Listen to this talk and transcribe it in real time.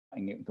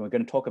we're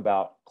going to talk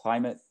about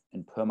climate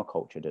and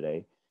permaculture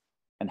today,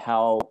 and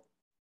how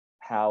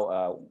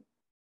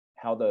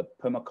the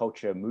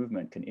permaculture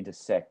movement can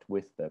intersect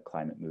with the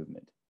climate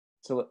movement.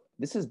 So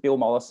this is Bill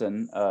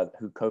Mollison,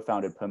 who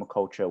co-founded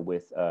Permaculture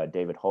with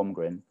David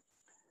Holmgren.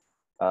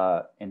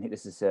 And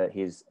this is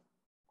his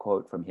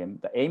quote from him: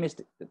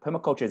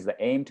 permaculture is the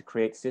aim to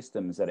create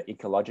systems that are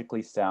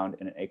ecologically sound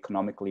and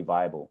economically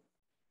viable,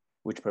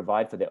 which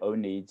provide for their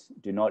own needs,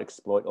 do not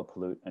exploit or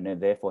pollute, and are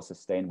therefore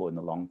sustainable in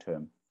the long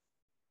term.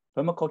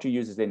 Permaculture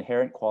uses the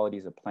inherent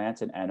qualities of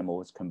plants and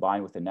animals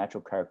combined with the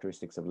natural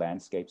characteristics of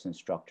landscapes and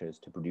structures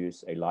to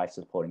produce a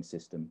life-supporting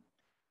system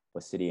for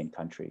city and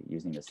country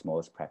using the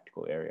smallest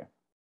practical area.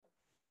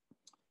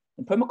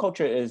 And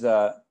permaculture is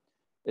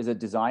a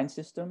design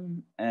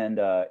system, and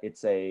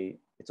it's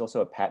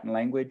also a pattern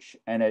language,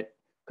 and it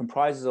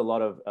comprises a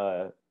lot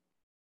of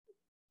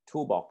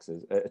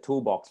toolboxes, a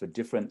toolbox for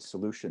different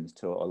solutions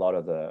to a lot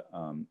of the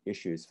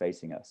issues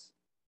facing us.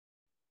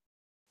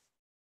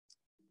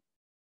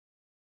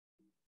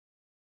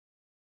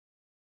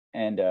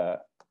 And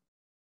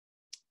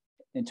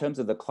in terms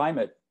of the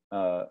climate,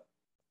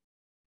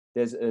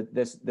 there's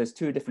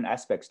two different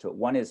aspects to it.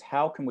 One is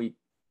how can we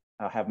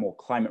have more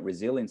climate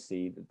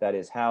resiliency? That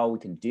is how we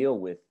can deal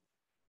with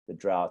the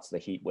droughts, the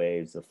heat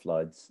waves, the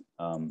floods,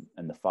 and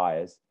the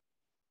fires.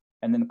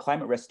 And then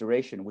climate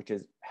restoration, which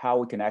is how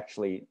we can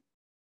actually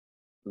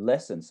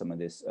lessen some of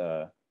this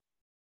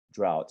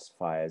droughts,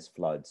 fires,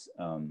 floods.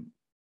 And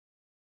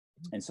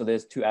so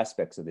there's two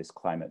aspects of this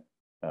climate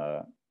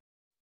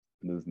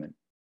movement.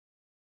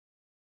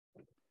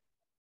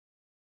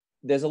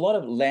 There's a lot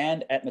of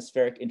land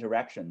atmospheric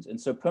interactions. And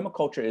so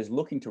permaculture is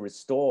looking to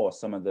restore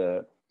some of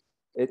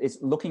it's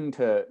looking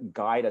to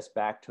guide us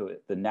back to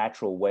the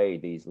natural way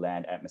these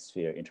land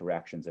atmosphere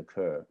interactions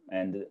occur.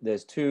 And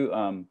there's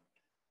two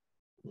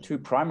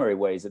primary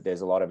ways that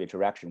there's a lot of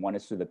interaction. One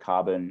is through the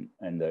carbon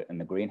and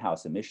the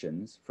greenhouse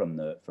emissions from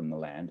the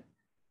land,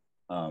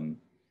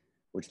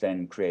 which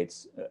then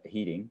creates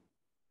heating.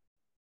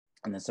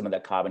 And then some of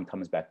that carbon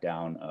comes back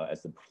down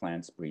as the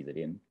plants breathe it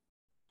in.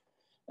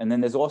 And then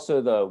there's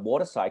also the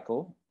water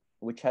cycle,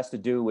 which has to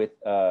do with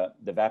the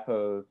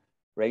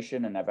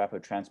evaporation and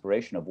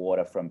evapotranspiration of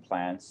water from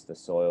plants, the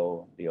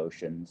soil, the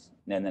oceans,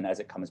 and then as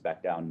it comes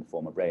back down in the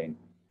form of rain.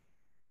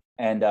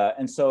 And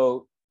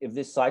so if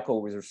this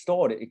cycle was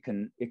restored, it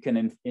can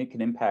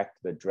impact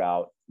the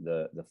drought,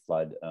 the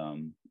flood,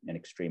 and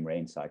extreme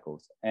rain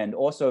cycles. And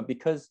also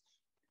because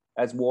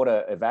as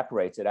water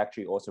evaporates, it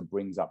actually also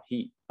brings up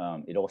heat.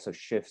 It also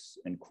shifts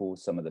and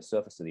cools some of the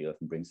surface of the earth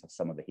and brings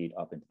some of the heat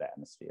up into the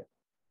atmosphere.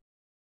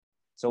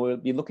 So we'll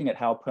be looking at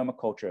how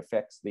permaculture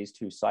affects these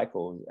two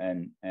cycles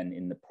and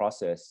in the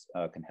process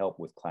can help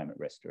with climate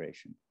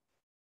restoration.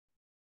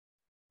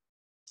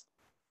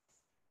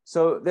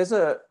 So there's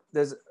a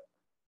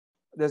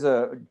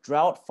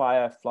drought,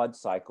 fire, flood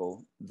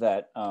cycle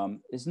that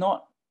is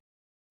not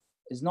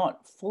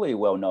fully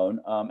well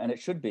known, and it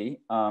should be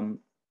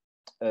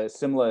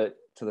similar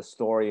to the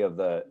story of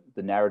the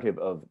narrative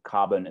of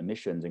carbon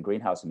emissions and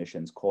greenhouse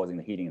emissions causing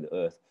the heating of the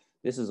earth.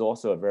 This is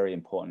also a very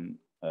important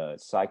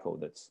cycle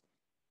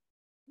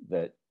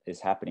that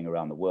is happening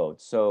around the world.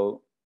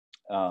 So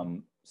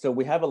so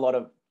we have a lot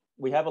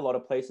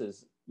of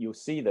places you'll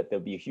see that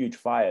there'll be huge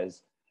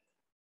fires,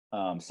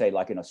 say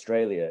like in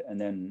Australia, and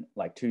then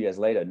like 2 years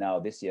later, now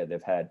this year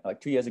they've had,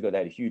 like 2 years ago they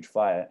had a huge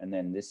fire, and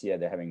then this year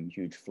they're having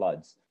huge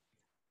floods.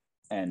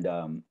 And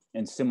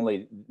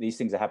similarly, these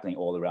things are happening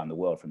all around the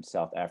world, from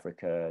South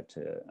Africa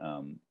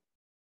to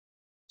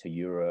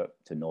Europe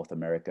to North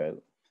America.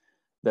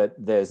 That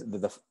there's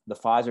the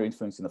fires are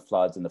influencing the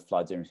floods, and the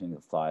floods are influencing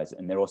the fires,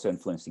 and they're also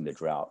influencing the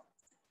drought.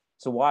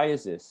 So why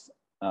is this?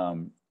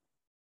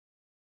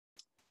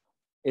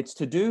 It's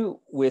to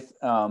do with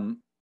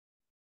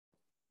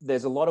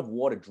there's a lot of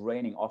water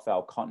draining off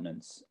our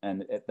continents,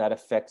 and that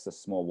affects the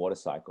small water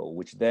cycle,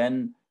 which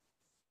then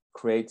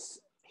creates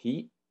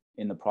heat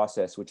in the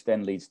process, which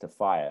then leads to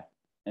fire.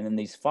 And then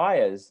these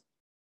fires,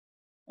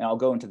 and I'll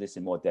go into this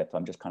in more depth,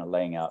 I'm just kind of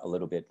laying out a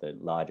little bit the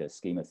larger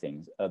scheme of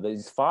things.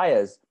 These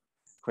fires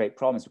create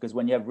problems because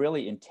when you have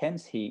really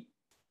intense heat,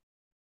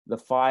 the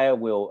fire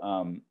will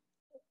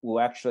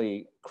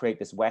actually create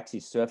this waxy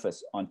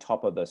surface on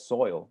top of the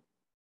soil.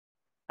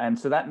 And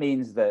so that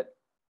means that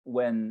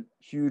when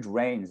huge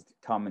rains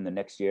come in the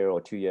next year or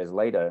 2 years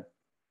later,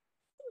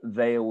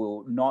 they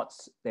will not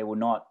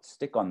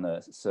stick on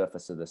the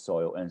surface of the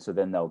soil. And so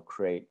then they'll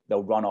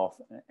run off.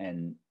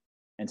 And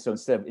so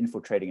instead of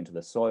infiltrating into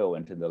the soil,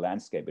 into the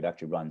landscape, it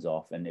actually runs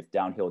off. And if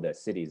downhill there's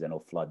cities, then it'll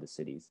flood the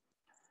cities.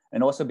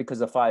 And also because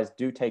the fires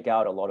do take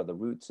out a lot of the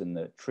roots in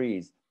the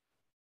trees,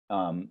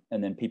 and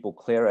then people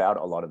clear out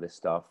a lot of this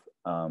stuff,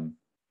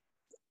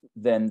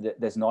 then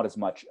there's not as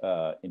much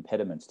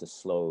impediments to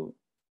slow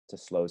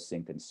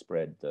sink and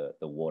spread the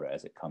water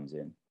as it comes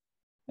in.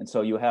 And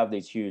so you have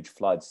these huge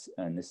floods,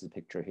 and this is a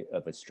picture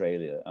of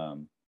Australia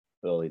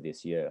early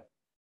this year.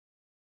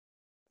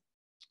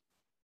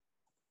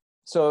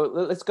 So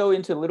let's go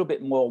into a little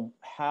bit more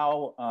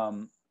how,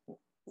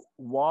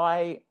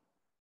 why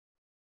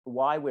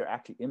why we're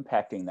actually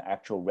impacting the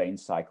actual rain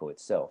cycle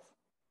itself.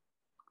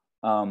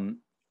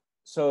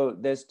 So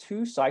there's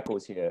two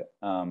cycles here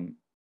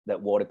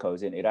that water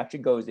goes in. It actually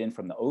goes in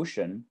from the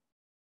ocean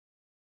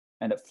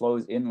and it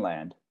flows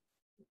inland,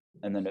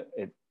 and then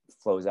it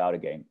flows out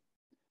again.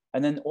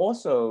 And then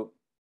also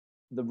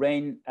the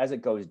rain, as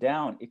it goes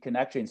down, it can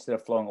actually, instead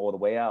of flowing all the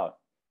way out,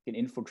 it can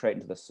infiltrate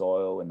into the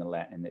soil and the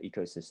land and the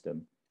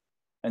ecosystem.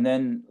 And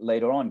then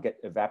later on get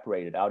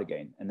evaporated out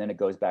again, and then it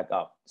goes back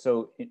up.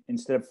 So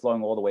instead of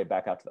flowing all the way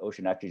back out to the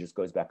ocean, it actually just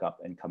goes back up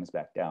and comes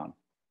back down.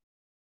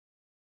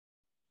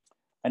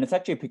 And it's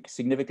actually a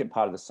significant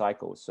part of the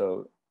cycle.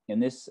 So in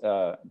this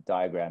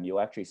diagram,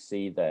 you'll actually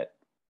see that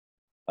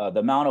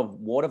the amount of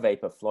water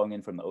vapor flowing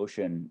in from the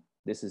ocean,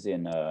 this is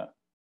in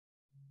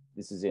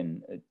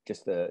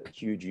just the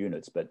huge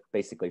units, but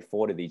basically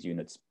 4 of these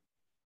units.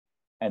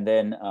 And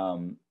then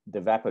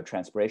the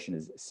evapotranspiration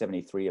is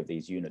 73 of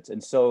these units.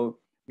 And so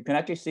you can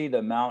actually see the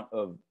amount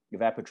of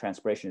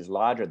evapotranspiration is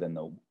larger than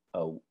the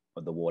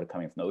water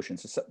coming from the ocean.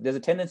 So there's a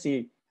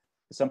tendency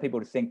for some people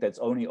to think that it's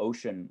only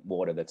ocean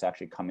water that's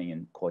actually coming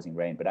and causing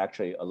rain, but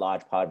actually a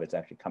large part of it's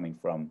actually coming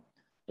from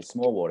the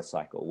small water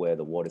cycle, where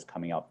the water is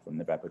coming up from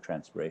the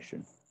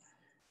evapotranspiration.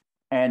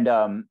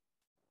 And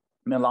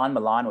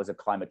Milan was a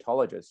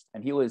climatologist,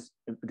 and he was,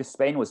 because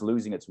Spain was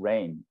losing its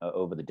rain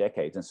over the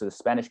decades. And so the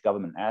Spanish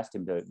government asked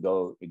him to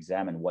go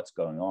examine what's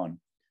going on.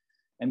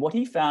 And what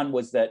he found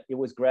was that it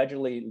was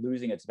gradually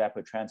losing its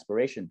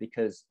evapotranspiration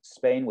because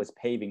Spain was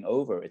paving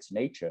over its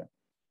nature.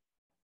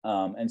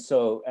 And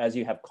so as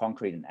you have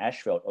concrete and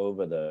asphalt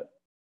over the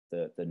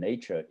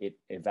nature, it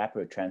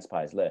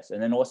evapotranspires less.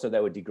 And then also they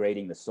were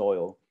degrading the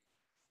soil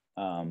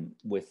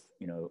with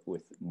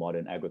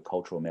modern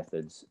agricultural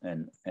methods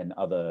and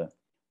other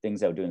things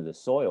they were doing to the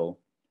soil.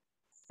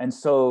 And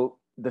so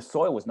the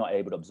soil was not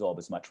able to absorb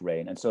as much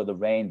rain. And so the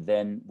rain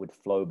then would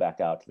flow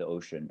back out to the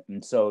ocean.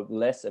 And so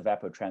less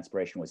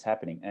evapotranspiration was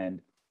happening. And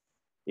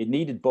it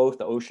needed both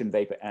the ocean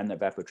vapor and the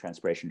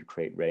evapotranspiration to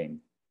create rain.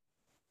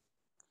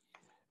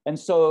 And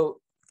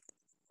so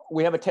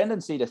we have a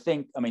tendency to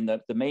think, I mean,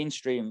 the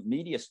mainstream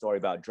media story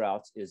about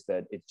droughts is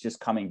that it's just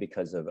coming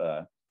because of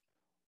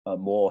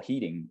more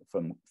heating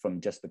from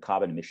just the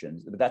carbon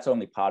emissions. But that's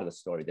only part of the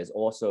story. There's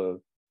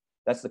also,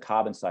 that's the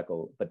carbon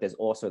cycle, but there's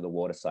also the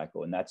water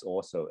cycle, and that's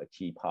also a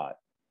key part.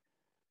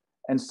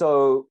 And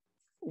so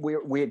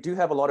we do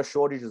have a lot of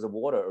shortages of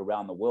water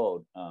around the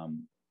world.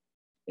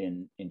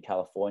 In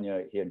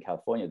California, here in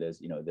California,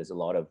 there's a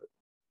lot of,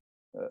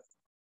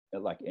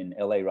 like in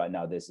LA right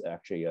now, there's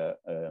actually a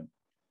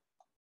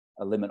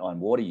limit on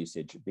water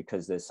usage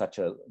because there's such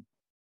a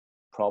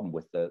problem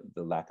with the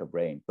lack of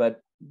rain.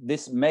 But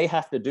this may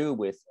have to do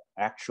with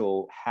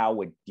actual how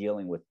we're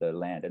dealing with the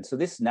land. And so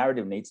this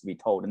narrative needs to be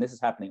told, and this is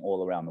happening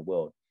all around the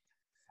world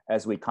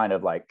as we kind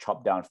of like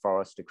chop down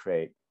forests to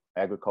create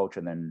agriculture,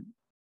 and then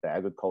the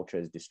agriculture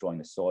is destroying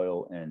the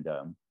soil, and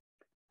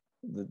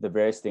the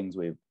various things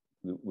we've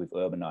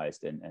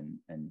urbanized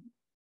and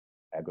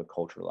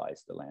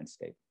agriculturalized the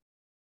landscape.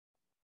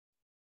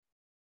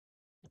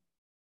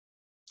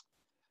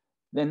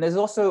 Then there's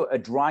also a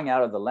drying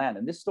out of the land,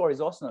 and this story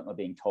is also not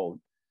being told.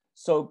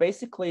 So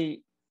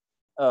basically,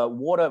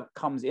 water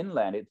comes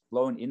inland, it's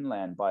blown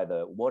inland by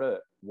the water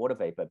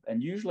vapor.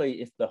 And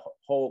usually if the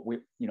whole,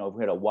 if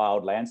we had a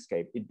wild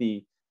landscape,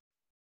 the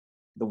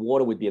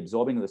water would be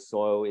absorbing the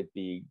soil, it'd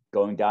be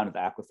going down to the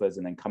aquifers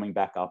and then coming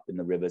back up in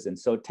the rivers. And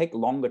so it'd take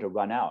longer to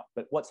run out.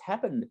 But what's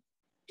happened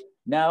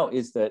now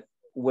is that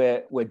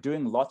we're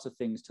doing lots of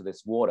things to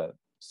this water.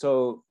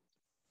 So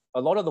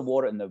a lot of the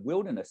water in the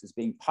wilderness is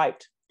being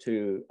piped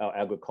to our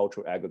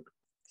agricultural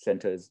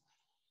centers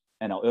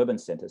and our urban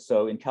centers.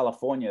 So in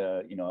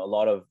California, a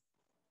lot of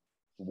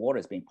water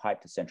is being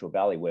piped to Central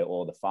Valley, where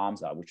all the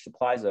farms are, which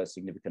supplies a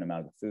significant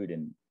amount of the food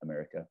in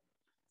America,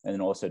 and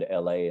then also to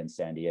LA and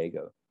San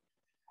Diego.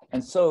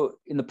 And so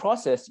in the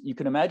process, you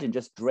can imagine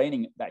just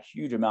draining that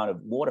huge amount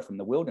of water from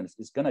the wilderness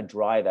is going to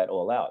dry that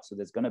all out. So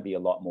there's going to be a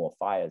lot more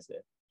fires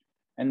there.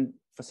 And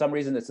for some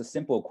reason, it's a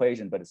simple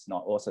equation, but it's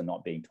also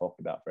not being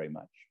talked about very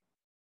much.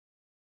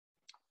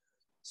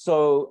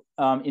 So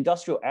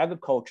industrial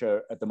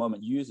agriculture at the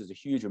moment uses a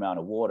huge amount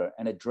of water,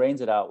 and it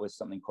drains it out with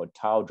something called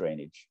tile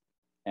drainage.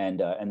 And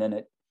then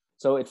it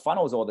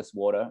funnels all this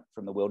water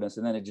from the wilderness,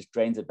 and then it just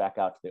drains it back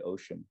out to the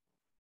ocean.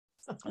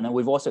 And then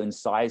we've also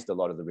incised a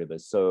lot of the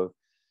rivers. So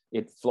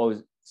it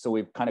flows, so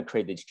we've kind of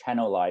created these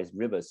channelized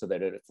rivers so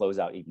that it flows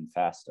out even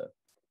faster.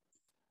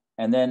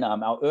 And then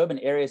our urban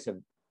areas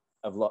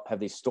have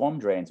these storm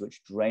drains,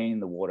 which drain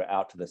the water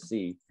out to the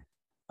sea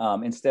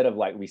instead of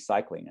like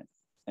recycling it.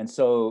 And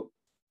so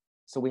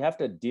we have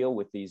to deal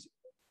with these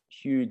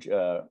huge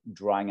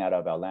drying out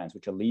of our lands,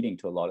 which are leading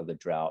to a lot of the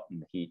drought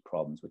and the heat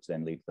problems, which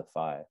then lead to the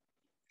fire,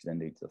 which then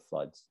lead to the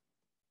floods.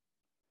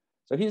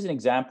 So here's an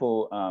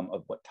example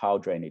of what tile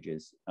drainage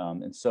is.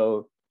 And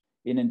so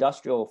in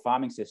industrial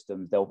farming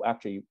systems, they'll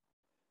actually,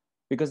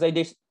 because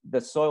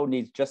the soil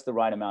needs just the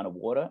right amount of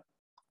water.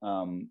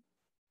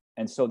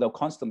 And so they'll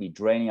constantly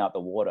draining out the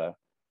water,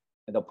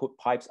 and they'll put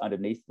pipes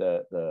underneath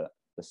the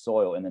the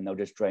soil, and then they'll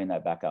just drain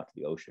that back out to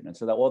the ocean. And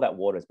so that all that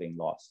water is being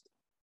lost.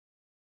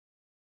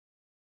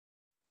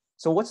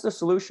 So what's the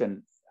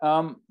solution?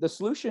 The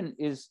solution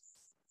is,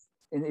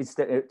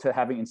 instead of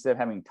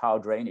having tile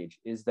drainage,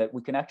 is that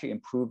we can actually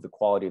improve the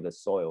quality of the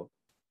soil.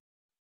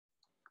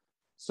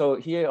 So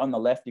here on the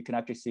left, you can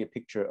actually see a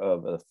picture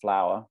of a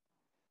flower.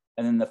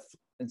 And then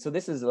so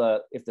this is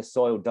if the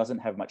soil doesn't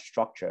have much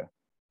structure.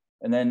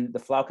 And then the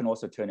flour can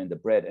also turn into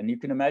bread. And you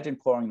can imagine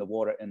pouring the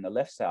water in the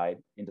left side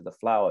into the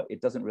flour. It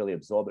doesn't really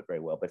absorb it very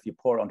well, but if you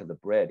pour it onto the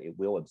bread, it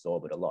will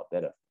absorb it a lot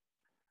better.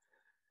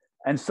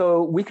 And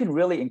so we can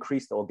really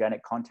increase the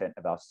organic content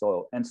of our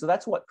soil. And so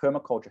that's what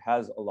permaculture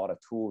has a lot of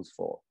tools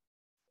for.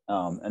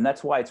 And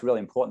that's why it's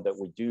really important that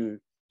we do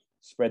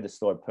spread the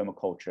story of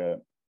permaculture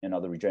and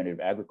other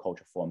regenerative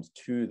agriculture forms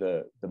to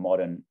the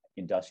modern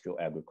industrial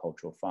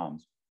agricultural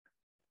farms.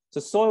 So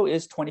soil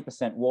is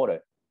 20% water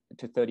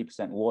to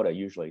 30% water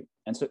usually.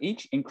 And so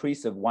each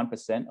increase of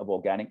 1% of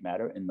organic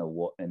matter in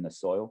the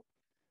soil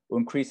will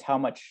increase how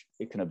much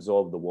it can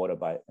absorb the water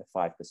by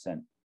 5%.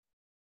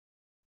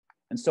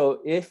 And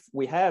so if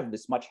we have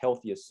this much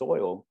healthier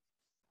soil,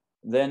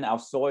 then our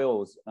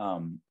soils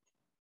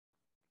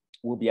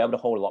will be able to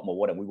hold a lot more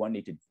water. We won't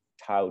need to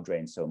tile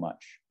drain so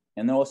much.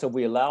 And then also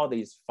we allow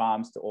these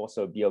farms to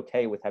also be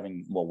okay with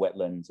having more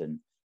wetlands and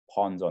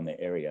ponds on their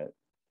area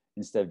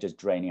instead of just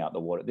draining out the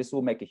water. This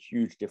will make a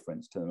huge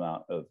difference to the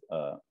amount of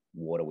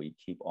water we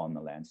keep on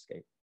the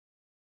landscape.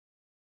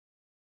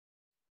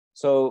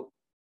 So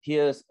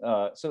here's,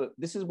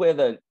 this is where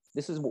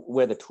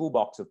the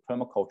toolbox of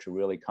permaculture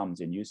really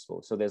comes in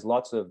useful. So there's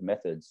lots of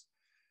methods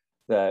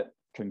that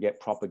can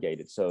get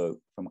propagated. So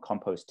from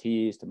compost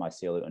teas to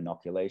mycelial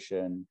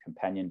inoculation,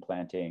 companion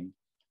planting,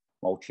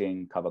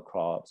 mulching, cover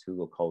crops,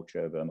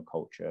 hugelkultur,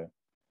 vermiculture,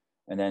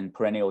 and then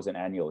perennials and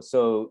annuals.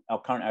 So our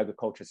current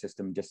agriculture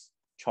system just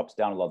chops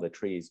down a lot of the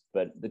trees,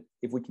 but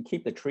if we can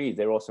keep the trees,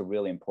 they're also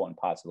really important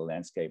parts of the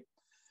landscape.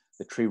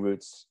 The tree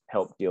roots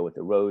help deal with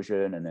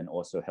erosion and then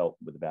also help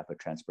with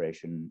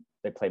evapotranspiration.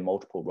 They play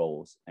multiple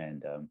roles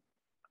and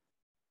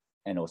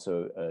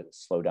also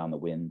slow down the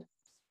wind.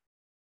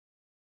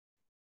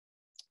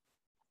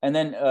 And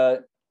then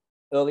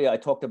earlier I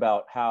talked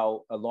about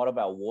how a lot of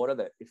our water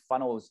that it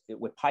funnels,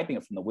 we're piping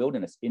it from the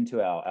wilderness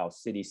into our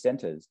city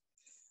centers,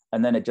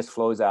 and then it just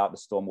flows out, the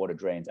stormwater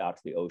drains out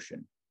to the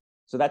ocean.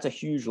 So that's a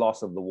huge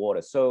loss of the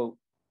water. So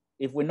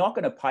if we're not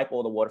going to pipe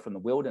all the water from the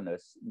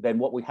wilderness, then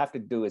what we have to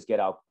do is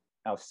get our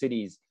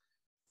cities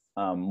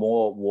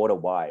more water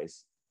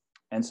wise.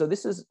 And so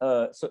this is,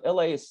 so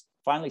LA is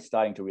finally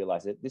starting to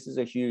realize it. This is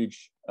a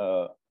huge,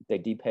 they're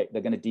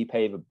going to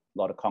depave a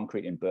lot of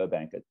concrete in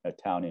Burbank, a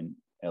town in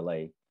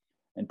LA,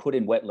 and put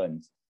in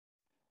wetlands.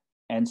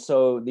 And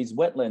so these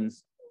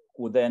wetlands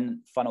will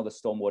then funnel the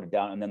stormwater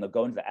down, and then they'll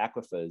go into the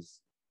aquifers.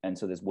 And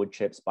so there's wood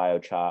chips,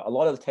 biochar, a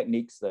lot of the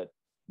techniques that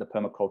the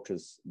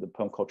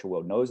permaculture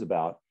world knows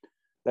about,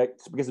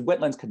 because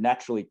wetlands can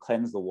naturally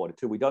cleanse the water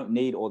too. We don't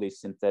need all these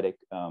synthetic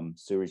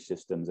sewage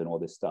systems and all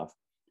this stuff.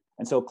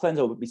 And so a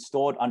cleanser will be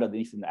stored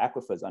underneath in the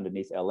aquifers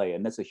underneath LA,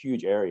 and that's a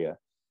huge area.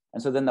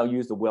 And so then they'll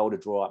use the well to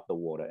draw up the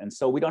water. And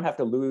so we don't have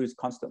to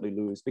constantly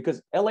lose,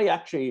 because LA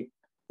actually,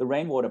 the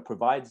rainwater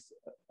provides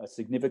a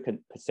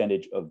significant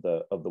percentage of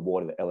the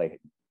water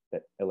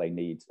that LA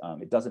needs.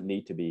 It doesn't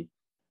need to be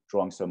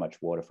drawing so much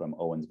water from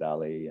Owens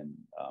Valley and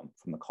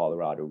from the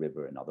Colorado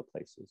River and other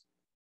places.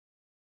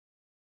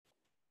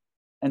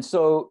 And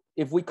so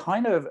if we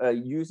kind of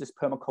use this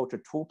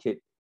permaculture toolkit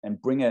and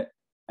bring it,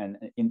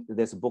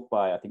 there's a book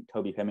by, I think,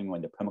 Toby Hemingway,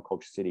 The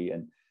Permaculture City,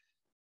 and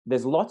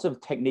there's lots of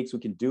techniques we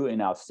can do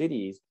in our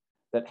cities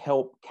that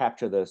help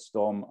capture the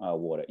storm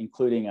water,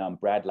 including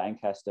Brad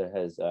Lancaster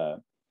has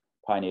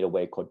pioneered a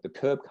way called the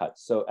curb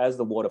cuts. So as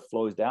the water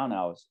flows down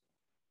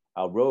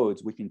our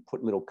roads, we can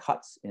put little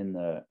cuts in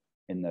the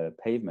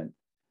pavement,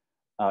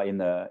 in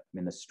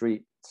the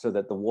street, so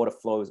that the water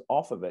flows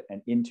off of it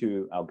and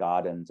into our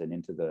gardens and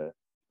into the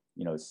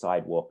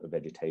sidewalk of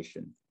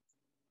vegetation.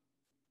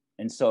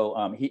 And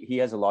so he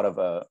has a lot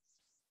of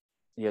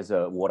he has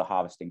a water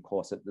harvesting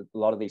course. A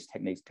lot of these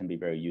techniques can be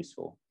very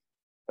useful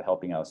for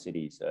helping our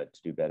cities to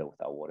do better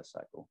with our water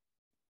cycle.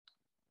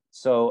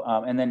 So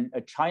and then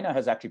China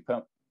has actually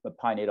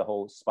pioneered a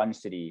whole sponge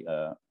city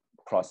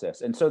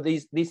process. And so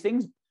these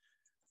things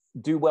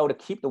do well to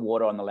keep the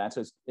water on the land.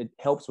 So it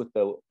helps with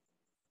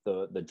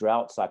the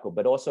drought cycle,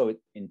 but also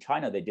in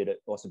China, they did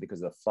it also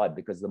because of the flood,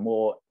 because the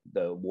more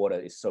the water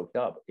is soaked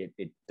up,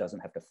 it doesn't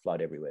have to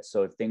flood everywhere.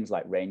 So things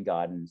like rain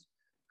gardens,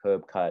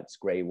 curb cuts,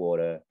 gray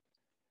water,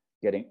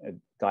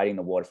 guiding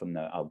the water from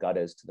our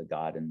gutters to the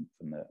garden,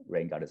 from the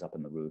rain gutters up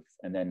on the roof,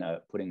 and then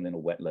putting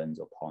little wetlands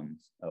or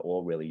ponds are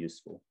all really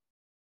useful.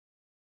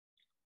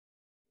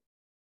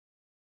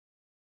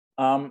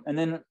 And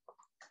then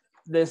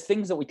there's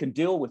things that we can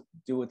do with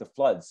the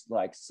floods,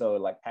 like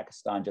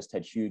Pakistan just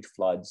had huge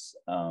floods,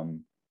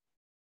 and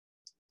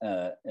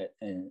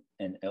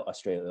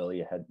Australia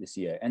earlier had this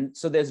year. And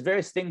so there's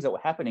various things that were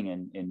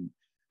happening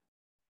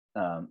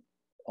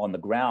on the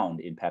ground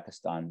in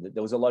Pakistan.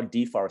 There was a lot of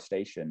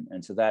deforestation,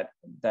 and so that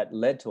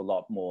led to a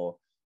lot more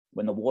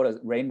when the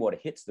rainwater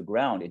hits the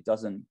ground, it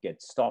doesn't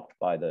get stopped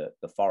by the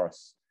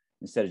forests.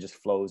 Instead, it just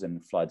flows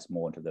and floods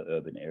more into the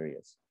urban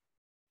areas.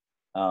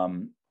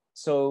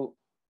 So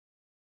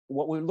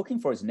what we're looking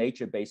for is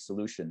nature-based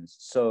solutions.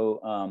 So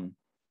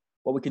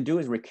what we can do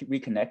is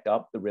reconnect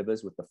up the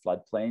rivers with the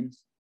floodplains,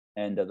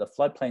 and the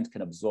floodplains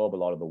can absorb a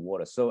lot of the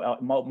water. So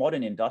our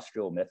modern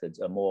industrial methods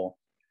are more,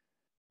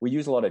 we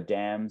use a lot of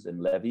dams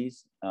and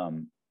levees.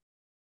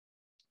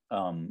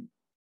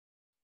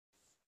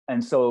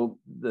 And so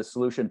the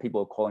solution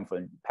people are calling for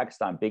in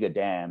Pakistan, bigger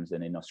dams,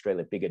 and in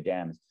Australia, bigger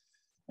dams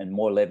and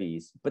more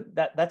levees. But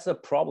that's a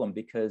problem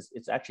because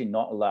it's actually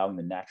not allowing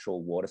the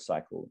natural water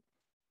cycle.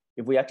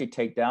 If we actually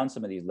take down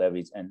some of these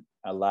levees and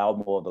allow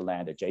more of the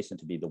land adjacent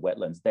to be the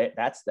wetlands,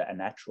 that's the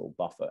natural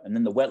buffer. And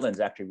then the wetlands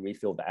actually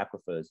refill the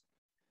aquifers.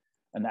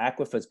 And the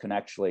aquifers can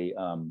actually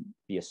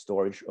be a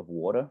storage of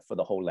water for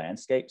the whole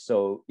landscape.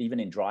 So even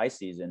in dry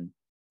season,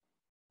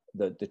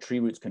 the tree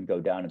roots can go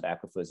down into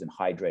aquifers and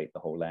hydrate the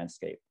whole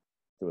landscape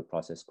through a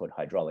process called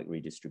hydraulic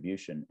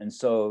redistribution. And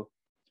so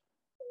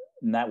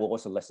and that will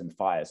also lessen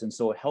fires. And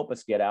so help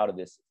us get out of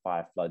this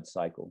fire flood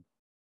cycle.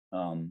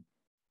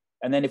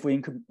 And then if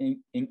we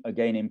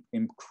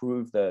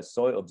improve the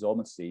soil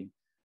absorbency,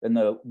 then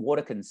the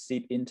water can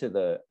seep into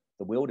the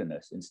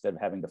wilderness instead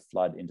of having to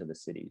flood into the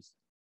cities.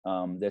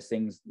 There's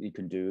things you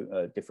can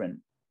do, different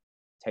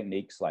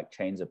techniques like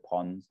chains of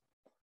ponds.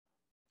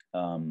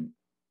 And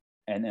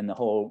the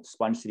whole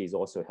sponge cities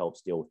also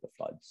helps deal with the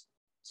floods.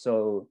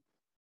 So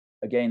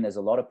again, there's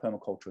a lot of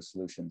permacultural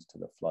solutions to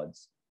the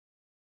floods.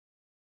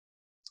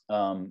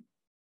 And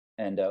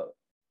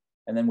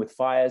then with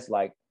fires,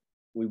 like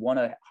we want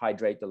to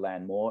hydrate the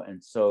land more.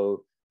 And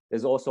so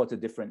there's all sorts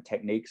of different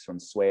techniques from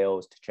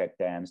swales to check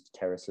dams to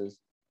terraces.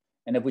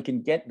 And if we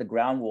can get the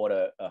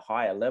groundwater a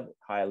higher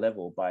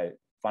level by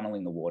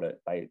funneling the water,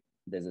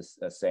 there's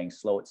a saying,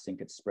 slow it,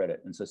 sink it, spread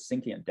it. And so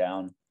sinking it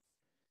down,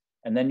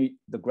 and then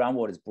the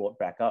groundwater is brought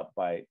back up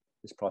by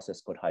this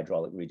process called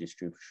hydraulic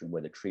redistribution,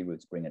 where the tree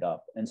roots bring it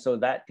up. And so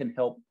that can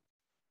help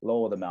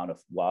lower the amount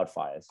of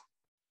wildfires.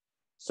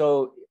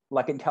 So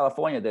like in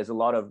California, there's a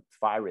lot of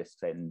fire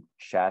risks in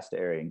Shasta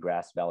area and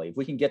Grass Valley. If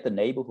we can get the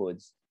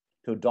neighborhoods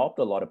to adopt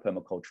a lot of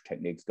permaculture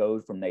techniques,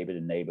 go from neighbor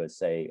to neighbor,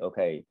 say,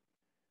 okay,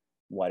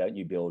 why don't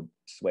you build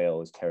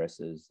swales,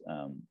 terraces,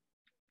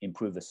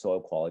 improve the soil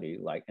quality,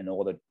 and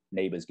all the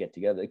neighbors get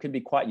together. It can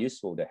be quite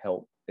useful to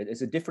help.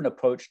 It's a different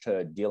approach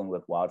to dealing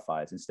with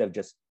wildfires. Instead of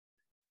just,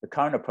 the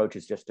current approach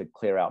is just to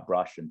clear out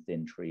brush and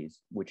thin trees,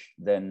 which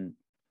then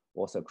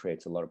also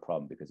creates a lot of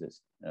problem because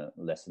it's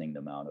lessening the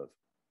amount of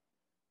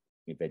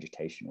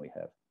vegetation we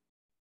have.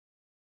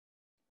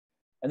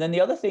 And then the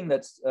other thing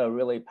that's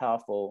really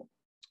powerful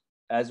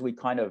as we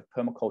kind of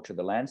permaculture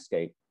the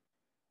landscape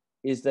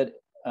is that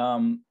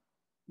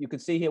you can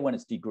see here when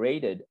it's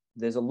degraded,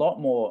 there's a lot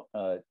more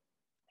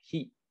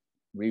heat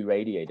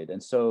re-radiated.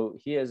 And so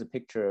here's a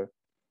picture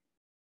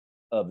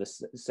of the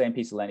same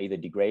piece of land either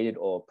degraded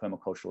or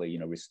permaculturally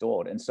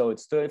restored. And so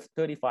it's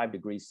 35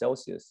 degrees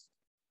Celsius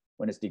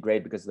when it's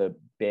degraded because the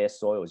bare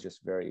soil is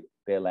just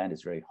bare land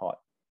is very hot.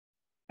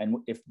 And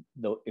if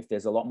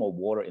there's a lot more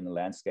water in the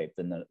landscape,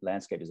 then the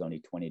landscape is only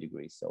 20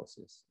 degrees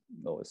Celsius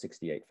or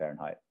 68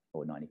 Fahrenheit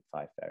or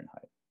 95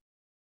 Fahrenheit.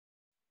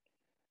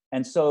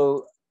 And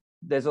so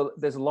there's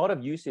a lot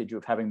of usage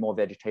of having more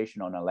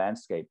vegetation on a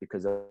landscape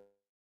because it'll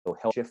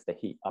help shift the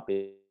heat up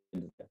into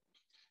there.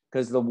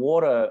 Because the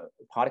water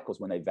particles,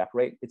 when they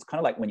evaporate, it's kind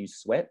of like when you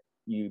sweat,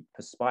 you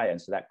perspire, and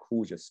so that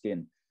cools your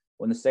skin.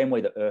 Well, in the same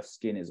way, the Earth's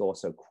skin is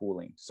also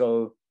cooling.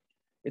 So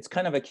it's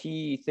kind of a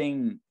key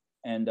thing.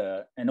 And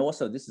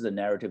also, this is a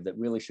narrative that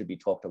really should be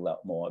talked a lot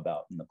more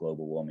about in the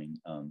global warming.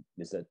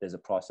 There's a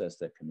process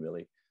that can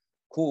really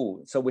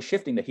cool. So we're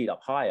shifting the heat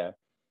up higher,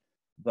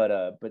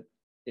 but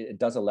it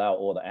does allow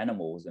all the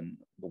animals and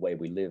the way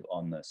we live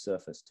on the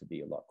surface to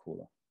be a lot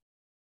cooler.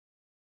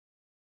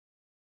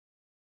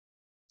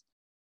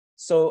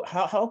 So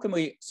how can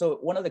we? So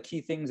one of the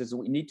key things is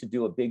we need to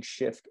do a big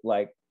shift,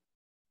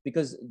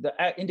 because the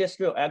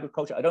industrial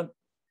agriculture,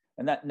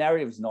 and that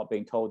narrative is not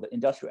being told, that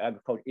industrial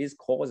agriculture is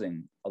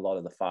causing a lot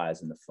of the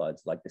fires and the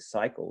floods, like this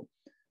cycle.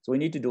 So we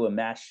need to do a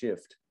mass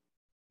shift.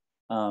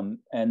 And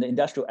the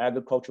industrial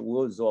agriculture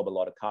will absorb a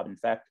lot of carbon. In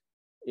fact,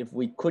 if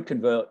we could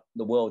convert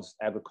the world's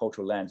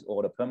agricultural lands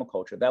all to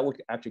permaculture, that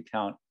would actually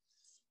count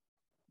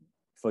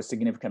for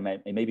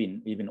significant,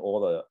 maybe even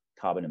all the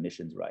carbon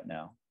emissions right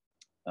now.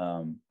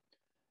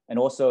 And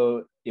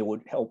also, it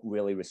would help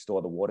really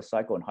restore the water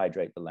cycle and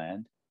hydrate the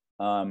land.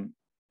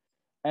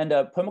 And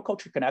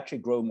permaculture can actually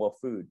grow more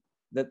food.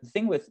 The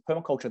thing with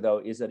permaculture, though,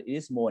 is that it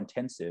is more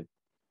intensive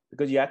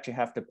because you actually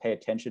have to pay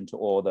attention to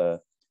all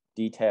the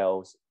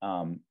details.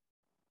 And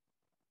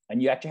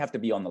you actually have to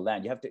be on the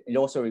land. It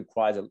also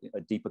requires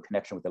a deeper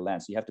connection with the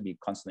land. So you have to be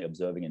constantly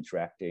observing,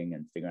 interacting,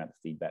 and figuring out the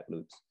feedback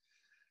loops.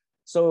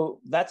 So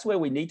that's where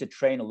we need to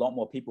train a lot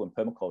more people in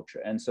permaculture.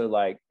 And so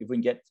if we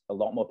can get a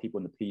lot more people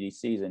in the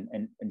PDCs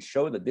and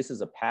show that this is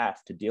a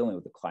path to dealing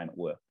with the climate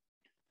work.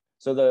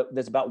 So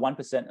there's about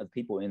 1% of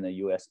people in the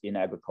US in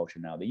agriculture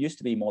now. There used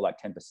to be more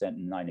like 10%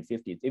 in the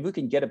 1950s. If we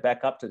can get it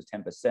back up to the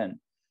 10%,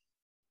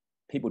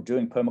 people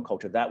doing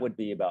permaculture, that would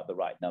be about the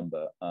right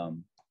number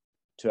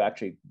to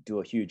actually do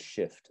a huge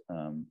shift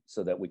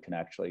so that we can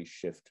actually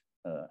shift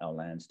our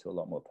lands to a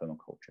lot more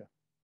permaculture.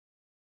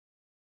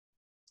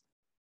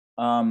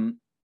 And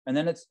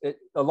then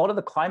a lot of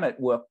the climate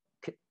work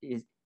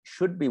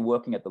should be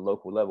working at the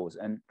local levels.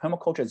 And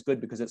permaculture is good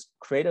because it's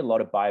created a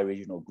lot of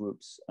bioregional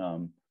groups.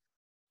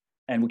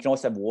 And we can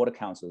also have water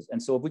councils.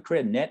 And so if we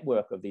create a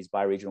network of these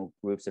bioregional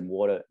groups and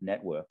water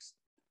networks,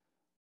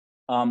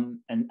 and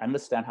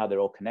understand how they're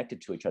all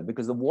connected to each other,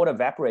 because the water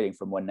evaporating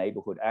from one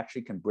neighborhood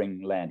actually can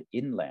bring land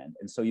inland.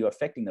 And so you're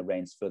affecting the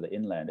rains further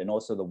inland and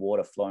also the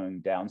water flowing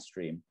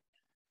downstream.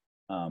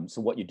 So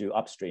what you do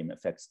upstream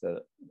affects the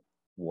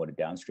water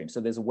downstream.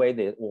 So there's a way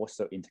they're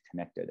also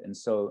interconnected. And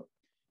so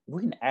if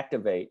we can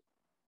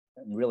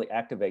really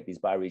activate these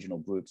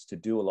bioregional groups to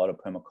do a lot of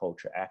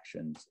permaculture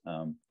actions,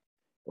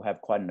 will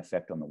have quite an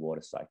effect on the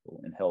water cycle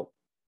and help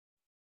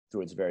through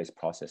its various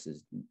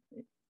processes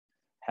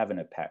have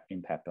an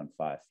impact on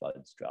fire,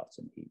 floods, droughts,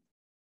 and heat.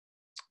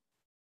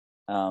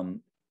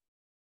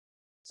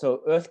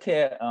 So earth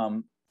care,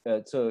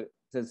 so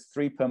there's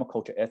 3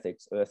 permaculture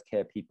ethics: earth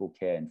care, people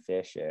care, and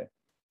fair share.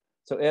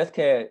 So earth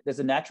care, there's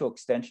a natural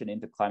extension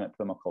into climate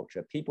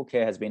permaculture. People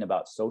care has been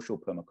about social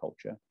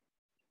permaculture,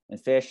 and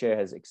fair share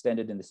has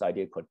extended in this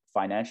idea called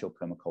financial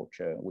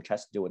permaculture, which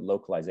has to do with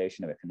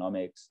localization of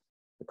economics,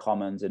 the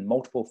commons, and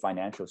multiple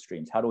financial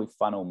streams. How do we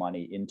funnel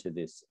money into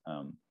this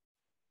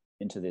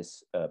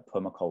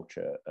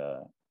permaculture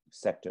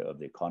sector of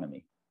the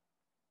economy?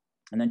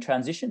 And then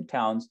transition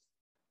towns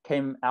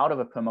came out of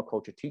a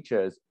permaculture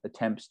teacher's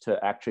attempts to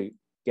actually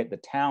get the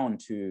town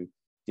to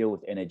deal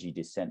with energy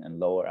descent and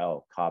lower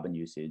our carbon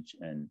usage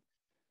and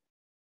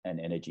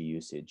energy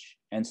usage.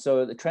 And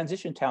so the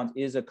transition towns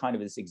is a kind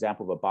of this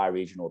example of a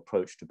bioregional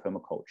approach to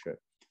permaculture.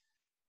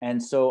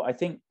 And so I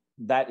think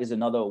that is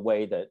another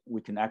way that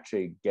we can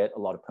actually get a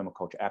lot of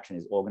permaculture action,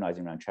 is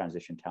organizing around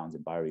transition towns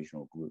and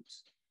bioregional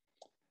groups.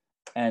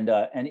 And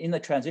in the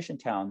transition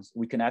towns,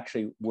 we can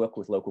actually work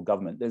with local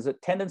government. There's a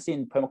tendency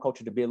in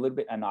permaculture to be a little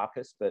bit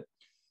anarchist, but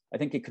I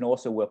think it can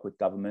also work with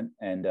government,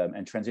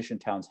 and transition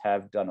towns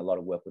have done a lot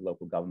of work with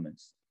local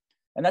governments.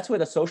 And that's where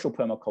the social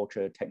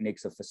permaculture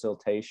techniques of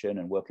facilitation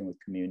and working with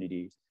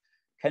communities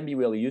can be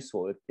really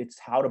useful. It's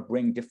how to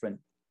bring different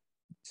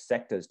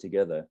sectors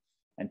together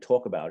and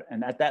talk about it.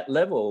 And at that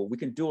level, we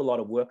can do a lot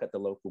of work at the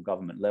local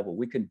government level.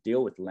 We can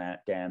deal with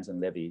dams and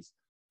levees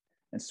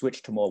and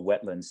switch to more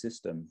wetland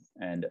system.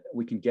 And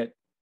we can get,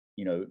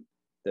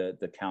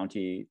 the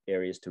county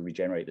areas to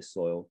regenerate the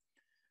soil.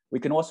 We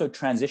can also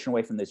transition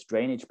away from this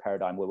drainage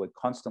paradigm where we're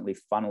constantly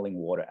funneling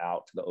water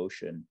out to the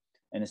ocean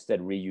and instead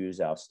reuse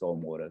our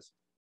storm waters.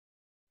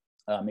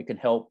 It can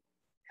help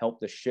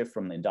the shift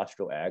from the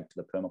industrial ag to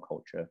the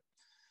permaculture,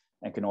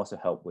 and can also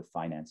help with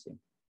financing.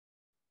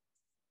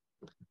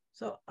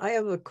 So I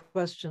have a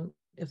question,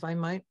 if I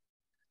might.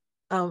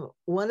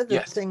 One of the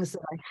things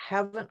that I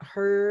haven't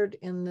heard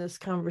in this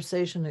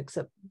conversation,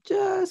 except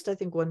just, I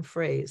think, one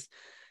phrase,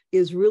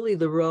 is really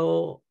the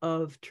role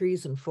of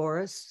trees and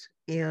forests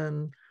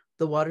in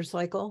the water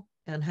cycle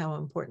and how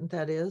important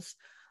that is.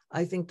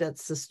 I think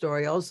that's the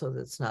story also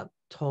that's not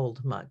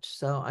told much.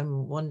 So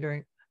I'm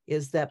wondering,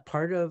 is that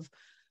part of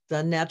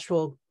the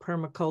natural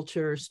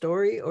permaculture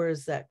story, or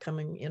is that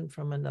coming in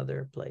from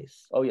another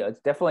place? Oh yeah,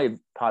 it's definitely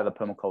part of the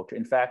permaculture.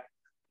 In fact,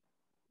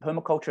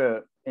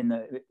 permaculture,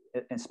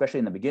 especially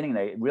in the beginning,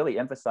 they really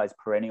emphasize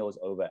perennials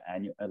over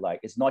annual.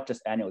 Like, it's not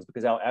just annuals,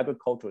 because our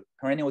agricultural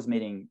perennials,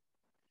 meaning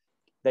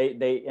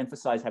they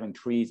emphasize having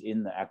trees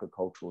in the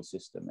agricultural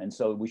system, and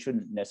so we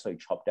shouldn't necessarily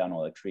chop down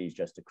all the trees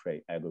just to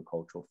create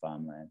agricultural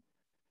farmland.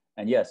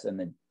 And yes, and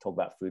then talk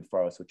about food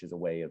forests, which is a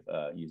way of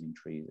using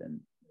trees. And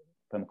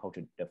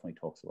permaculture definitely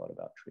talks a lot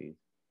about trees.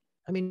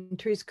 I mean,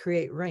 trees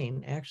create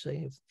rain,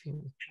 actually.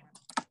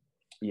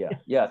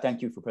 Yeah.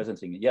 Thank you for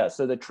presenting it. Yeah,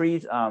 so the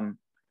trees,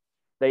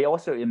 they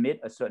also emit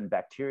a certain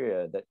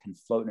bacteria that can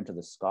float into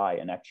the sky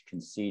and actually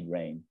can seed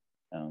rain.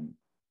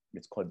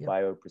 It's called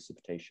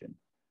bioprecipitation.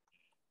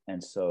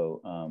 And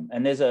so,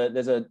 and there's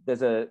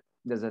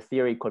a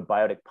theory called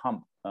biotic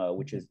pump,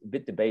 which is a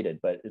bit debated,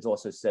 but it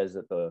also says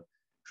that the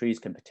trees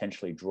can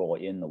potentially draw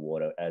in the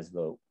water as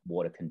the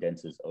water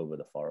condenses over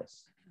the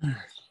forest.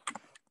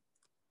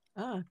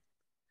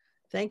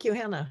 Thank you,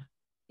 Hannah.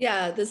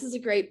 Yeah, this is a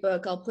great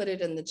book. I'll put it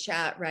in the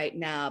chat right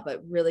now,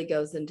 but really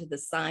goes into the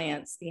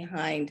science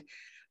behind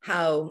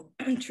how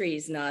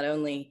trees not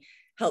only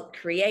help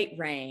create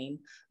rain,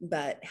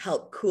 but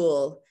help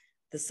cool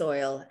the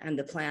soil and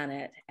the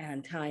planet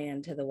and tie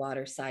into the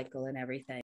water cycle and everything.